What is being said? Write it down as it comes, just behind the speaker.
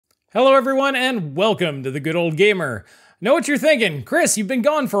Hello everyone and welcome to The Good Old Gamer. Know what you're thinking, Chris, you've been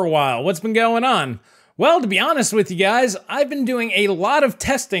gone for a while, what's been going on? Well, to be honest with you guys, I've been doing a lot of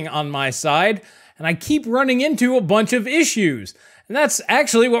testing on my side, and I keep running into a bunch of issues. And that's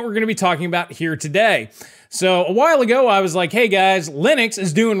actually what we're gonna be talking about here today. So a while ago, I was like, hey guys, Linux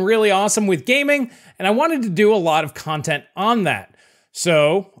is doing really awesome with gaming, and I wanted to do a lot of content on that.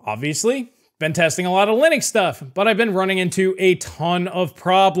 So, obviously, been testing a lot of Linux stuff, but I've been running into a ton of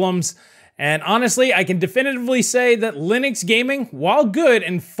problems. And honestly, I can definitively say that Linux gaming, while good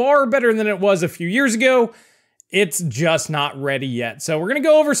and far better than it was a few years ago, it's just not ready yet. So we're gonna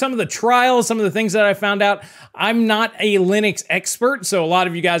go over some of the trials, some of the things that I found out. I'm not a Linux expert, so a lot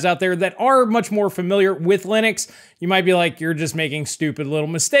of you guys out there that are much more familiar with Linux, you might be like, you're just making stupid little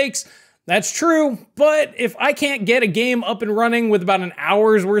mistakes. That's true, but if I can't get a game up and running with about an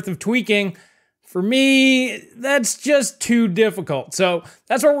hour's worth of tweaking, for me, that's just too difficult. So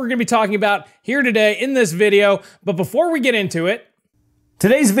that's what we're gonna be talking about here today in this video. But before we get into it,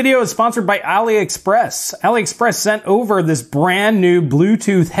 today's video is sponsored by AliExpress. AliExpress sent over this brand new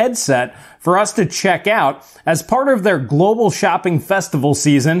Bluetooth headset for us to check out as part of their global shopping festival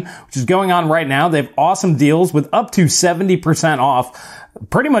season, which is going on right now. They have awesome deals with up to 70% off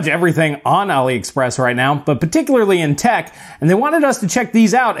pretty much everything on AliExpress right now, but particularly in tech. And they wanted us to check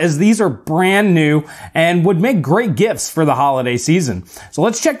these out as these are brand new and would make great gifts for the holiday season. So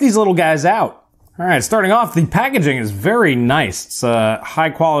let's check these little guys out. All right, starting off, the packaging is very nice. It's high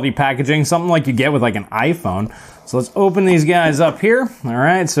quality packaging, something like you get with like an iPhone. So let's open these guys up here. All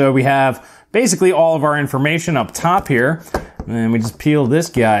right, so we have basically all of our information up top here. And then we just peel this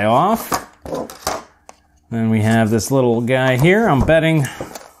guy off. Then we have this little guy here, I'm betting.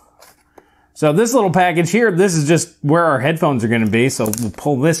 So this little package here, this is just where our headphones are gonna be. So we'll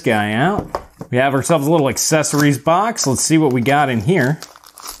pull this guy out. We have ourselves a little accessories box. Let's see what we got in here.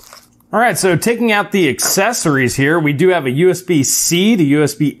 All right, so taking out the accessories here, we do have a USB-C to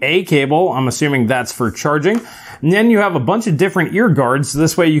USB-A cable. I'm assuming that's for charging. And then you have a bunch of different ear guards. So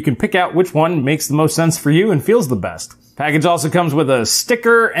this way you can pick out which one makes the most sense for you and feels the best. Package also comes with a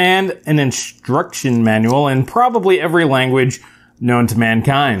sticker and an instruction manual in probably every language known to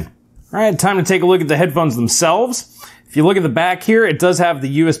mankind. All right, time to take a look at the headphones themselves. If you look at the back here, it does have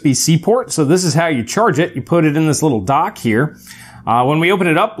the USB-C port. So this is how you charge it. You put it in this little dock here. When we open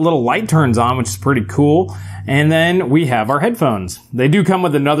it up, a little light turns on, which is pretty cool. And then we have our headphones. They do come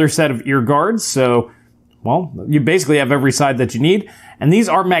with another set of ear guards. So, well, you basically have every side that you need. And these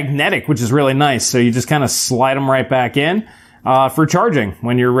are magnetic, which is really nice. So you just kind of slide them right back in for charging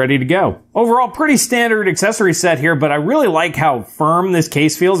when you're ready to go. Overall, pretty standard accessory set here, but I really like how firm this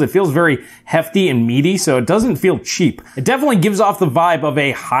case feels. It feels very hefty and meaty, so it doesn't feel cheap. It definitely gives off the vibe of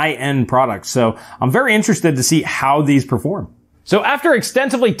a high-end product. So I'm very interested to see how these perform. So after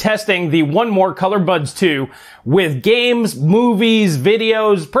extensively testing the One More Colorbuds 2 with games, movies,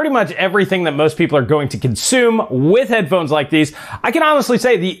 videos, pretty much everything that most people are going to consume with headphones like these, I can honestly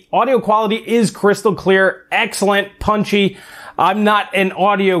say the audio quality is crystal clear, excellent, punchy. I'm not an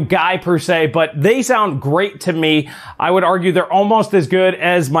audio guy per se, but they sound great to me. I would argue they're almost as good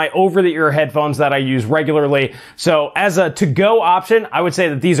as my over-the-ear headphones that I use regularly. So as a to-go option, I would say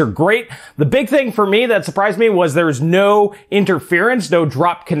that these are great. The big thing for me that surprised me was there's no interference, no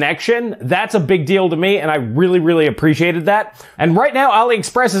drop connection. That's a big deal to me, and I really appreciated that. And right now,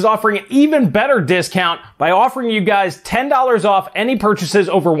 AliExpress is offering an even better discount by offering you guys $10 off any purchases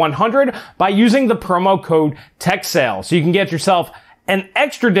over 100 by using the promo code TechSale. So you can get yourself an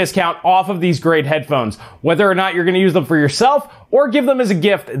extra discount off of these great headphones. Whether or not you're going to use them for yourself or give them as a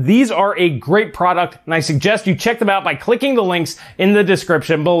gift, these are a great product, and I suggest you check them out by clicking the links in the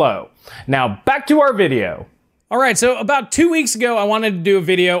description below. Now, back to our video. All right, so about 2 weeks ago, I wanted to do a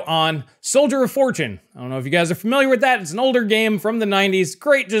video on Soldier of Fortune. I don't know if you guys are familiar with that. It's an older game from the 90s.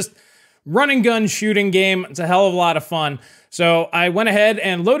 Great, just run and gun shooting game. It's a hell of a lot of fun. So I went ahead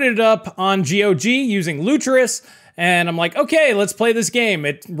and loaded it up on GOG using Lutris. And I'm like, okay, let's play this game.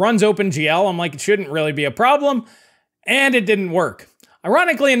 It runs OpenGL. I'm like, it shouldn't really be a problem. And it didn't work.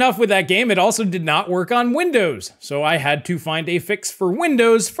 Ironically enough, with that game, it also did not work on Windows. So I had to find a fix for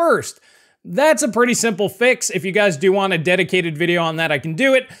Windows first. That's a pretty simple fix. If you guys do want a dedicated video on that, I can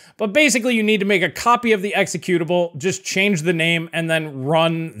do it. But basically, you need to make a copy of the executable, just change the name, and then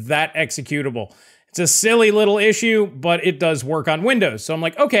run that executable. It's a silly little issue, but it does work on Windows. So I'm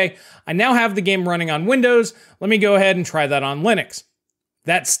like, okay, I now have the game running on Windows. Let me go ahead and try that on Linux.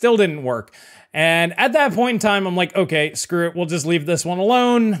 That still didn't work. And at that point in time, I'm like, okay, screw it. We'll just leave this one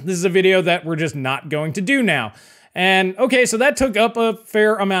alone. This is a video that we're just not going to do now. And okay, so that took up a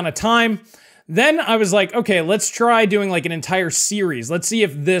fair amount of time. Then I was like, okay, let's try doing like an entire series. Let's see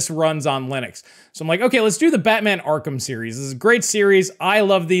if this runs on Linux. So I'm like, okay, let's do the Batman Arkham series. This is a great series. I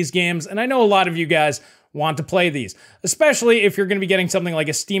love these games, and I know a lot of you guys want to play these, especially if you're going to be getting something like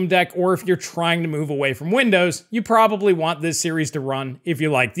a Steam Deck, or if you're trying to move away from Windows, you probably want this series to run if you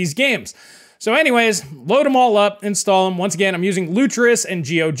like these games. So anyways, load them all up, install them. Once again, I'm using Lutris and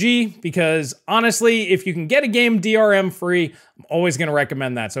GOG because honestly, if you can get a game DRM free, I'm always going to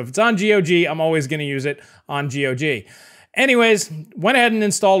recommend that. So if it's on GOG, I'm always going to use it on GOG. Anyways, went ahead and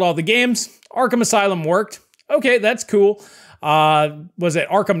installed all the games. Arkham Asylum worked. Okay, that's cool. Was it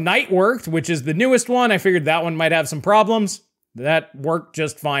Arkham Knight worked, which is the newest one. I figured that one might have some problems. That worked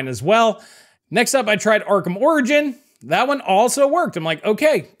just fine as well. Next up, I tried Arkham Origin. That one also worked. I'm like,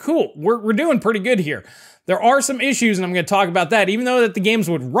 okay, cool. We're doing pretty good here. There are some issues, and I'm going to talk about that. Even though that the games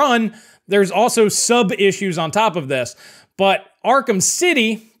would run, there's also sub-issues on top of this. But Arkham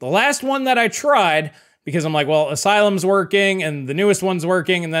City, the last one that I tried, because I'm like, well, Asylum's working, and the newest one's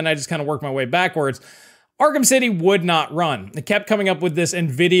working, and then I just kind of work my way backwards. Arkham City would not run. It kept coming up with this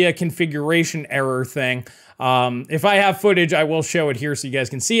NVIDIA configuration error thing. If I have footage, I will show it here so you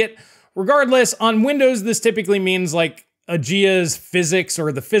guys can see it. Regardless, on Windows, this typically means like Aegea's physics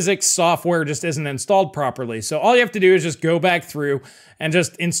or the physics software just isn't installed properly. So all you have to do is just go back through and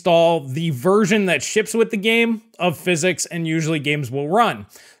just install the version that ships with the game of physics, and usually games will run.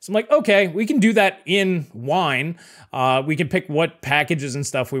 So I'm like, okay, we can do that in Wine. We can pick what packages and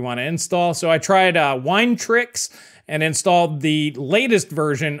stuff we want to install. So I tried Wine Tricks and installed the latest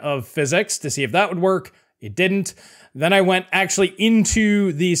version of physics to see if that would work. It didn't. Then I went actually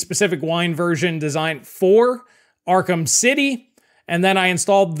into the specific Wine version designed for Arkham City, and then I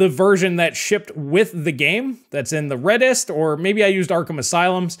installed the version that shipped with the game that's in the Redist, or maybe I used Arkham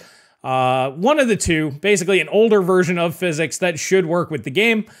Asylum's. One of the two, basically an older version of physics that should work with the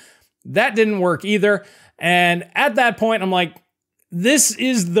game. That didn't work either. And at that point, I'm like, this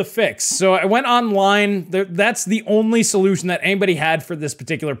is the fix. So I went online. That's the only solution that anybody had for this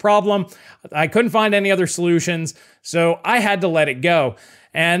particular problem. I couldn't find any other solutions, so I had to let it go.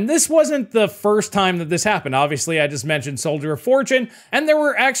 And this wasn't the first time that this happened. Obviously, I just mentioned Soldier of Fortune, and there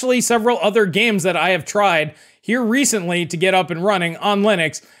were actually several other games that I have tried here recently to get up and running on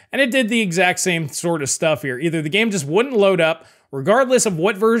Linux, and it did the exact same sort of stuff here. Either the game just wouldn't load up, regardless of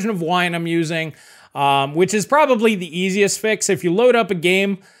what version of Wine I'm using, which is probably the easiest fix. If you load up a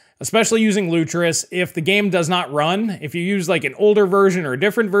game, especially using Lutris, if the game does not run, if you use like an older version or a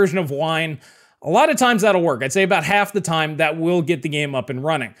different version of Wine, a lot of times that'll work. I'd say about half the time that will get the game up and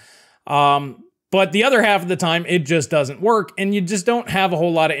running. But the other half of the time, it just doesn't work, and you just don't have a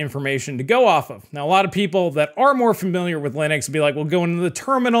whole lot of information to go off of. Now, a lot of people that are more familiar with Linux will be like, well, go into the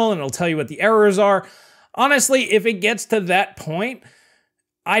terminal and it'll tell you what the errors are. Honestly, if it gets to that point,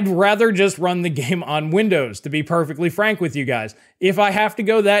 I'd rather just run the game on Windows, to be perfectly frank with you guys. If I have to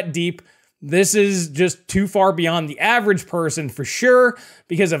go that deep, this is just too far beyond the average person for sure,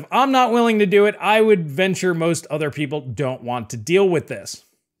 because if I'm not willing to do it, I would venture most other people don't want to deal with this.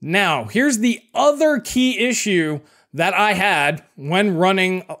 Now, here's the other key issue that I had when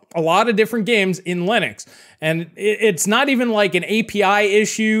running a lot of different games in Linux. And it's not even like an API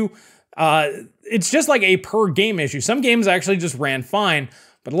issue. It's just like a per game issue. Some games actually just ran fine,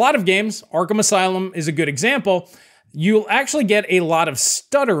 but a lot of games, Arkham Asylum is a good example, you'll actually get a lot of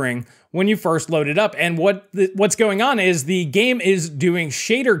stuttering when you first load it up. And what's going on is the game is doing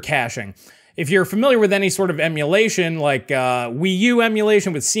shader caching. If you're familiar with any sort of emulation, like Wii U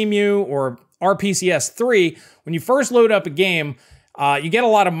emulation with CMU or RPCS3, when you first load up a game, you get a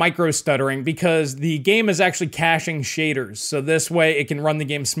lot of micro stuttering because the game is actually caching shaders. So this way it can run the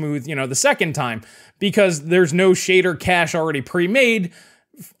game smooth, the second time, because there's no shader cache already pre-made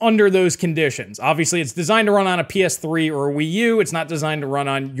under those conditions. Obviously, it's designed to run on a PS3 or a Wii U. It's not designed to run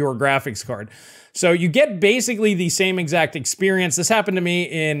on your graphics card. So you get basically the same exact experience. This happened to me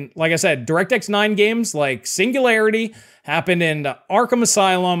in, like I said, DirectX 9 games like Singularity, happened in Arkham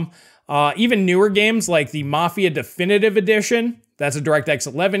Asylum, even newer games like the Mafia Definitive Edition. That's a DirectX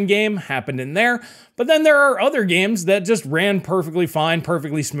 11 game, happened in there. But then there are other games that just ran perfectly fine,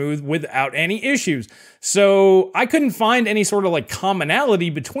 perfectly smooth without any issues. So I couldn't find any sort of like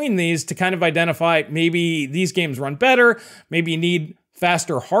commonality between these to kind of identify maybe these games run better, maybe you need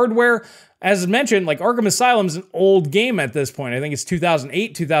faster hardware. As mentioned, like Arkham Asylum is an old game at this point. I think it's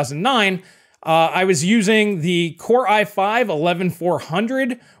 2008, 2009. I was using the Core i5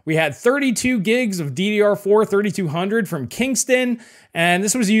 11400. We had 32 gigs of DDR4 3200 from Kingston, and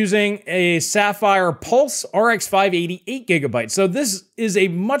this was using a Sapphire Pulse RX 588 gigabytes. So this is a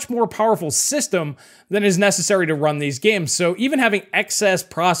much more powerful system than is necessary to run these games. So even having excess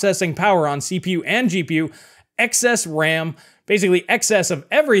processing power on CPU and GPU, excess RAM, basically excess of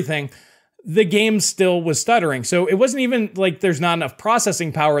everything, the game still was stuttering. So it wasn't even like there's not enough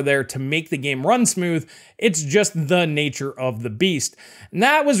processing power there to make the game run smooth. It's just the nature of the beast. And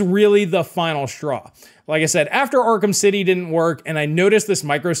that was really the final straw. Like I said, after Arkham City didn't work and I noticed this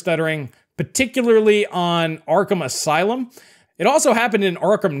micro stuttering, particularly on Arkham Asylum. It also happened in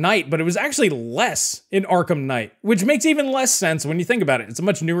Arkham Knight, but it was actually less in Arkham Knight, which makes even less sense when you think about it. It's a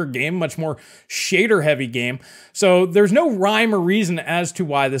much newer game, much more shader-heavy game, so there's no rhyme or reason as to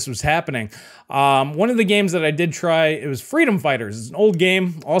why this was happening. One of the games that I did try, it was Freedom Fighters. It's an old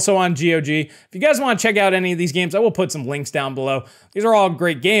game, also on GOG. If you guys want to check out any of these games, I will put some links down below. These are all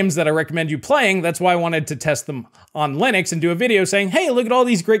great games that I recommend you playing. That's why I wanted to test them on Linux and do a video saying, hey, look at all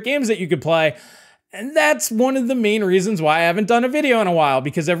these great games that you could play. And that's one of the main reasons why I haven't done a video in a while,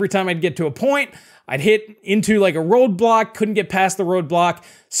 because every time I'd get to a point, I'd hit into like a roadblock, couldn't get past the roadblock,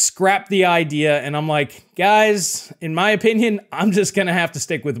 scrap the idea, and I'm like, guys, in my opinion, I'm just gonna have to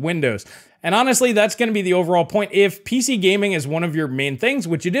stick with Windows. And honestly, that's gonna be the overall point. If PC gaming is one of your main things,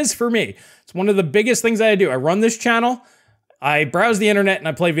 which it is for me, it's one of the biggest things that I do. I run this channel, I browse the internet, and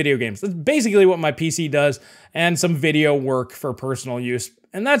I play video games. That's basically what my PC does, and some video work for personal use,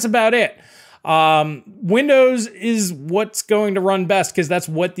 and that's about it. Windows is what's going to run best because that's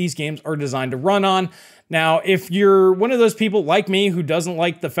what these games are designed to run on. Now, if you're one of those people like me who doesn't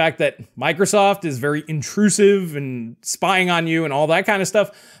like the fact that Microsoft is very intrusive and spying on you and all that kind of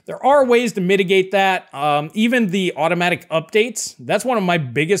stuff, there are ways to mitigate that. Even the automatic updates, that's one of my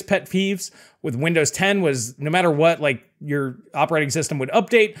biggest pet peeves with Windows 10 was no matter what, like your operating system would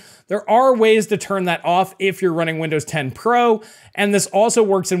update, there are ways to turn that off if you're running Windows 10 Pro, and this also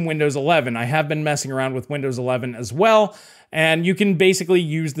works in Windows 11. I have been messing around with Windows 11 as well, and you can basically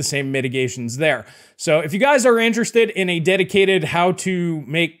use the same mitigations there. So if you guys are interested in a dedicated how to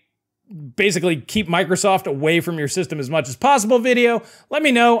basically keep Microsoft away from your system as much as possible video, let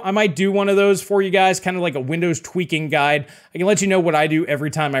me know. I might do one of those for you guys, kind of like a Windows tweaking guide. I can let you know what I do every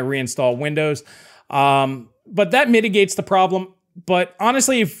time I reinstall Windows. But that mitigates the problem. But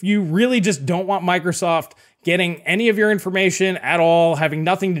honestly, if you really just don't want Microsoft getting any of your information at all, having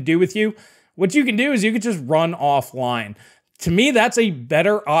nothing to do with you, what you can do is you can just run offline. To me, that's a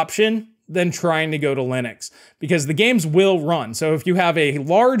better option than trying to go to Linux, because the games will run. So if you have a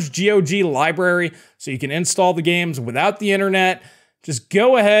large GOG library so you can install the games without the internet, just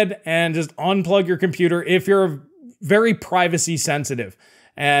go ahead and just unplug your computer if you're very privacy sensitive.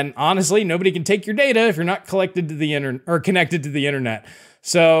 And honestly, nobody can take your data if you're not connected to the internet.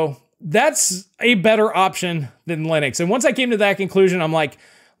 So that's a better option than Linux. And once I came to that conclusion, I'm like,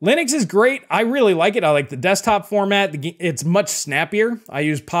 Linux is great. I really like it. I like the desktop format. It's much snappier. I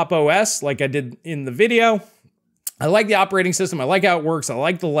use Pop! OS like I did in the video. I like the operating system. I like how it works. I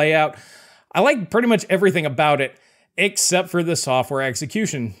like the layout. I like pretty much everything about it except for the software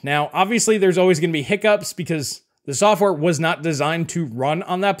execution. Now, obviously, there's always going to be hiccups because the software was not designed to run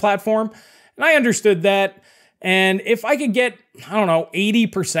on that platform. And I understood that. And if I could get, I don't know,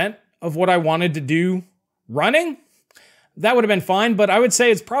 80% of what I wanted to do running, that would have been fine, but I would say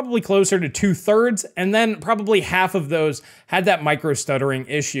it's probably closer to 2/3, and then probably half of those had that micro stuttering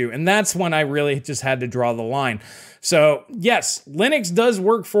issue, and that's when I really just had to draw the line. So yes, Linux does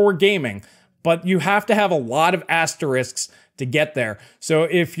work for gaming, but you have to have a lot of asterisks to get there. So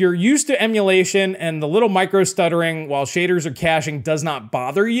if you're used to emulation and the little micro stuttering while shaders are caching does not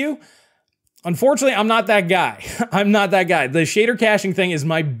bother you, unfortunately, I'm not that guy. I'm not that guy. The shader caching thing is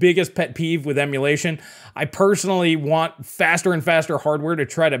my biggest pet peeve with emulation. I personally want faster and faster hardware to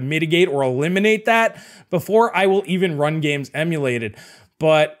try to mitigate or eliminate that before I will even run games emulated.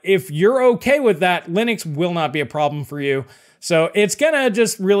 But if you're okay with that, Linux will not be a problem for you. So it's gonna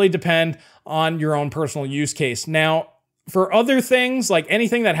just really depend on your own personal use case. Now, for other things, like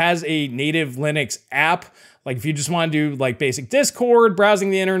anything that has a native Linux app, like if you just want to do like basic Discord, browsing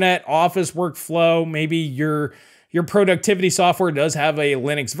the internet, Office workflow, maybe your productivity software does have a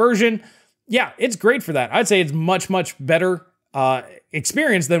Linux version, yeah, it's great for that. I'd say it's much, much better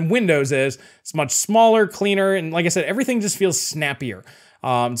experience than Windows is. It's much smaller, cleaner, and like I said, everything just feels snappier.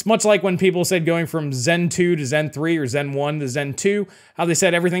 It's much like when people said going from Zen 2 to Zen 3 or Zen 1 to Zen 2, how they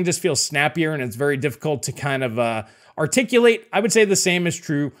said everything just feels snappier and it's very difficult to kind of articulate. I would say the same is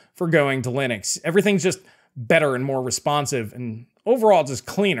true for going to Linux. Everything's just better and more responsive and overall just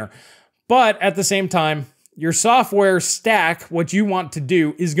cleaner. But at the same time, your software stack, what you want to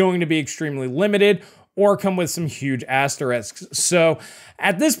do, is going to be extremely limited or come with some huge asterisks. So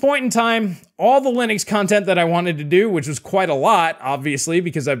at this point in time, all the Linux content that I wanted to do, which was quite a lot, obviously,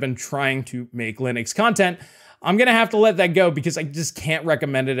 because I've been trying to make Linux content, I'm gonna have to let that go because I just can't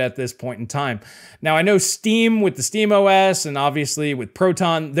recommend it at this point in time. Now, I know Steam with the Steam OS and obviously with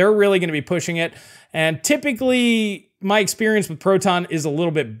Proton, they're really gonna be pushing it. And typically, my experience with Proton is a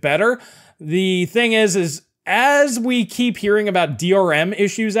little bit better. The thing is as we keep hearing about DRM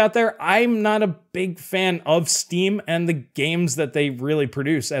issues out there, I'm not a big fan of Steam and the games that they really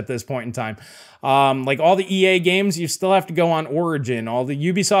produce at this point in time. Like all the EA games, you still have to go on Origin. All the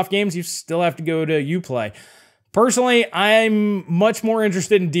Ubisoft games, you still have to go to Uplay. Personally, I'm much more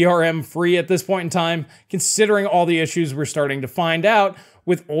interested in DRM free at this point in time, considering all the issues we're starting to find out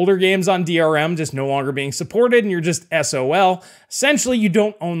with older games on DRM just no longer being supported and you're just SOL. Essentially, you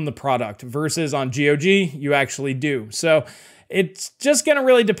don't own the product versus on GOG, you actually do. So it's just gonna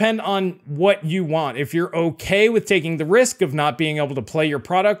really depend on what you want. If you're okay with taking the risk of not being able to play your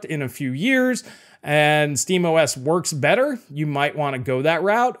product in a few years, and SteamOS works better, you might want to go that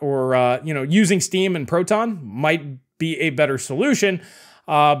route, or using Steam and Proton might be a better solution.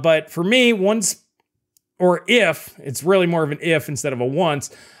 But for me, if, it's really more of an if instead of a once,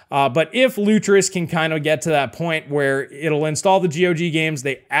 but if Lutris can kind of get to that point where it'll install the GOG games,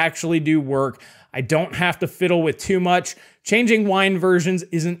 they actually do work. I don't have to fiddle with too much. Changing wine versions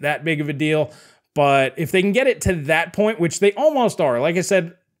isn't that big of a deal, but if they can get it to that point, which they almost are, like I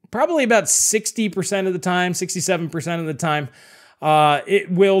said, probably about 60% of the time, 67% of the time, it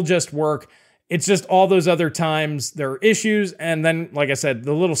will just work. It's just all those other times there are issues. And then, like I said,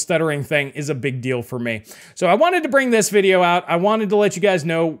 the little stuttering thing is a big deal for me. So I wanted to bring this video out. I wanted to let you guys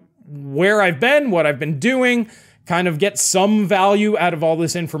know where I've been, what I've been doing, kind of get some value out of all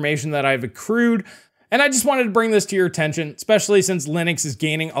this information that I've accrued. And I just wanted to bring this to your attention, especially since Linux is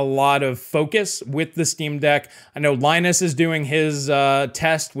gaining a lot of focus with the Steam Deck. I know Linus is doing his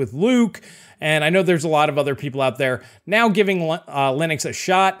test with Luke, and I know there's a lot of other people out there now giving Linux a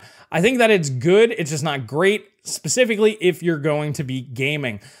shot. I think that it's good, it's just not great, specifically if you're going to be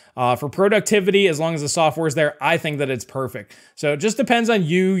gaming. For productivity, as long as the software is there, I think that it's perfect. So it just depends on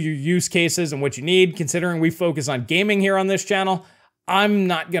you, your use cases, and what you need. Considering we focus on gaming here on this channel, I'm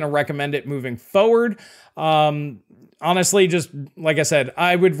not going to recommend it moving forward. Honestly, just like I said,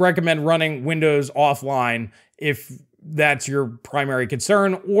 I would recommend running Windows offline if that's your primary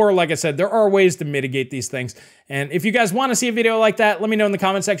concern. Or like I said, there are ways to mitigate these things. And if you guys want to see a video like that, let me know in the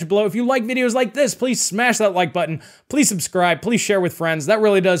comment section below. If you like videos like this, please smash that like button. Please subscribe. Please share with friends. That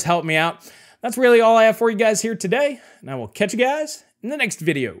really does help me out. That's really all I have for you guys here today. And I will catch you guys in the next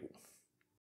video.